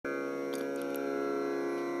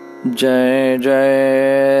जय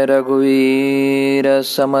जय रघुवीर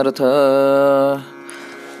समर्थ।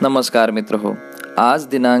 नमस्कार मित्रहो, आज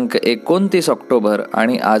दिनांक 29 ऑक्टोबर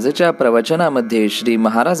आणि आजच्या प्रवचनामध्ये श्री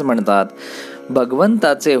महाराज म्हणतात,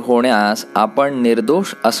 भगवंताचे होण्यास आपण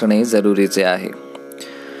निर्दोष असणे जरुरीचे आहे.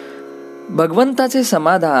 भगवंताचे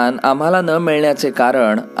समाधान आम्हाला न मिळण्याचे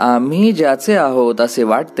कारण आम्ही ज्याचे आहोत असे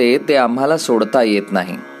वाटते ते आम्हाला सोडता येत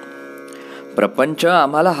नाही. प्रपंच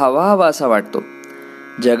आम्हाला हवा असा वाटतो.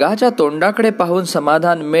 जगाच्या तोंडाकडे पाहून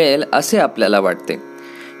समाधान मिळेल असे आपल्याला वाटते.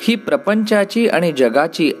 ही प्रपंचाची आणि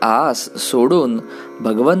जगाची आस सोडून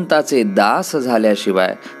भगवंताचे दास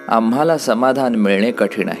झाल्याशिवाय आम्हाला समाधान मिळणे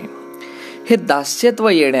कठीण आहे. हे दास्यत्व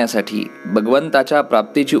येण्यासाठी भगवंताच्या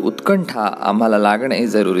प्राप्तीची उत्कंठा आम्हाला लागणे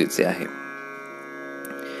जरुरीचे आहे.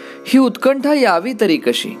 ही उत्कंठा यावी तरी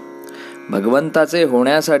कशी? भगवंताचे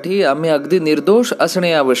होण्यासाठी आम्ही अगदी निर्दोष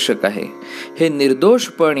असणे आवश्यक आहे. हे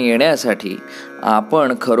निर्दोषपण येण्यासाठी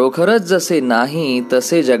आपण खरोखरच जसे नाही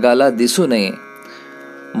तसे जगाला दिसू नये.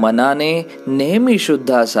 मनाने नेहमी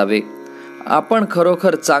शुद्ध असावे. आपण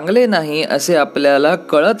खरोखर चांगले नाही असे आपल्याला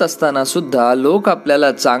कळत असताना सुद्धा लोक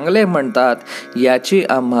आपल्याला चांगले म्हणतात याची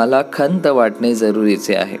आम्हाला खंत वाटणे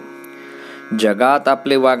जरुरीचे आहे. जगात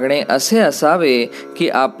आपले वागणे असे असावे की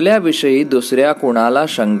आपल्याविषयी दुसऱ्या कुणाला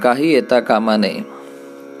शंकाही येता कामा नये.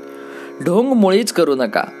 ढोंग मुळीच करू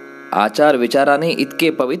नका. आचार विचाराने इतके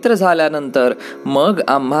पवित्र झाल्यानंतर मग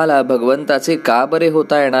आम्हाला भगवंताचे का बरे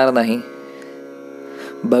होता येणार नाही?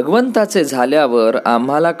 भगवंताचे झाल्यावर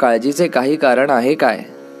आम्हाला काळजीचे काही कारण आहे काय?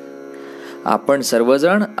 आपण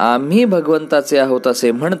सर्वजण आम्ही भगवंताचे आहोत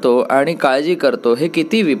असे म्हणतो आणि काळजी करतो. हे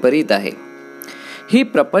किती विपरीत आहे. ही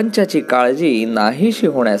प्रपंचाची काळजी नाहीशी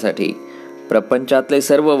होण्यासाठी प्रपंचातले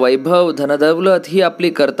सर्व वैभव धनदौलत ही आपली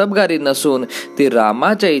कर्तबगारी नसून ती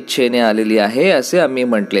रामाच्या इच्छेने आलेली आहे असे आम्ही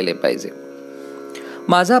म्हटलेले पाहिजे.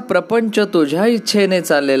 माझा प्रपंच तुझ्या इच्छेने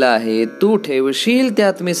चाललेला आहे, तू ठेवशील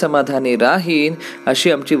त्यात मी समाधानी राहीन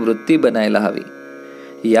अशी आमची वृत्ती बनायला हवी.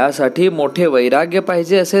 यासाठी मोठे वैराग्य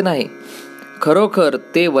पाहिजे असे नाही. खरोखर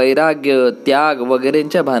ते वैराग्य त्याग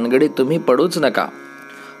वगैरेंच्या भानगडीत तुम्ही पडूच नका.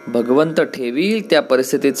 भगवंत ठेवील त्या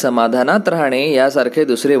परिस्थितीत समाधानात राहणे यासारखे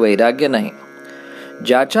दुसरे वैराग्य नाही.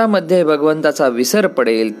 ज्याच्यामध्ये भगवंताचा विसर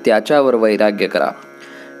पडेल त्याच्यावर वैराग्य करा.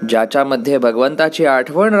 ज्याच्यामध्ये भगवंताची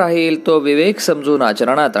आठवण राहील तो विवेक समजून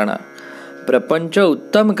आचरणात आणा. प्रपंच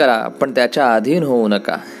उत्तम करा, पण त्याच्या अधीन होऊ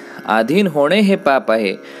नका. अधीन होणे हे पाप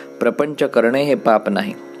आहे, प्रपंच करणे हे पाप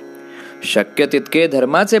नाही. शक्य तितके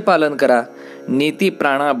धर्माचे पालन करा. नीती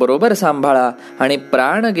प्राणाबरोबर सांभाळा आणि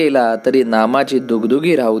प्राण गेला तरी नामाची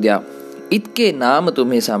दुगदुगी राहू द्या. इतके नाम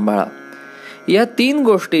तुम्ही सांभाळा. या 3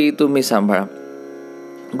 गोष्टी तुम्ही सांभाळा.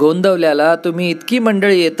 गोंदवल्याला तुम्ही इतकी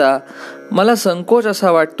मंडळी येता. मला संकोच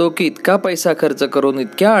असा वाटतो की इतका पैसा खर्च करून,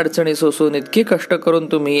 इतक्या अडचणी सोसून, इतके कष्ट करून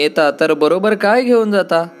तुम्ही येता, तर बरोबर काय घेऊन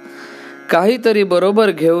जाता? काहीतरी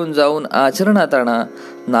बरोबर घेऊन जाऊन आचरणात आणा.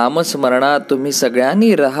 नामस्मरणात तुम्ही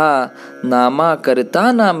सगळ्यांनी राहा. नामा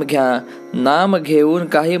करता नाम घ्या. नाम घेऊन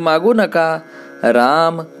काही मागू नका.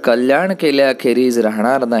 राम कल्याण केल्याखेरीज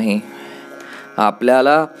राहणार नाही.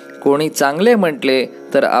 आपल्याला कोणी चांगले म्हटले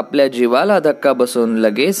तर आपल्या जीवाला धक्का बसून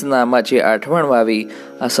लगेच नामाची आठवण व्हावी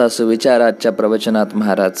असा सुविचार आजच्या प्रवचनात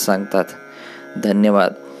महाराज सांगतात.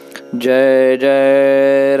 धन्यवाद. जय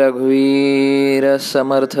जय रघुवीर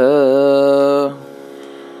समर्थ.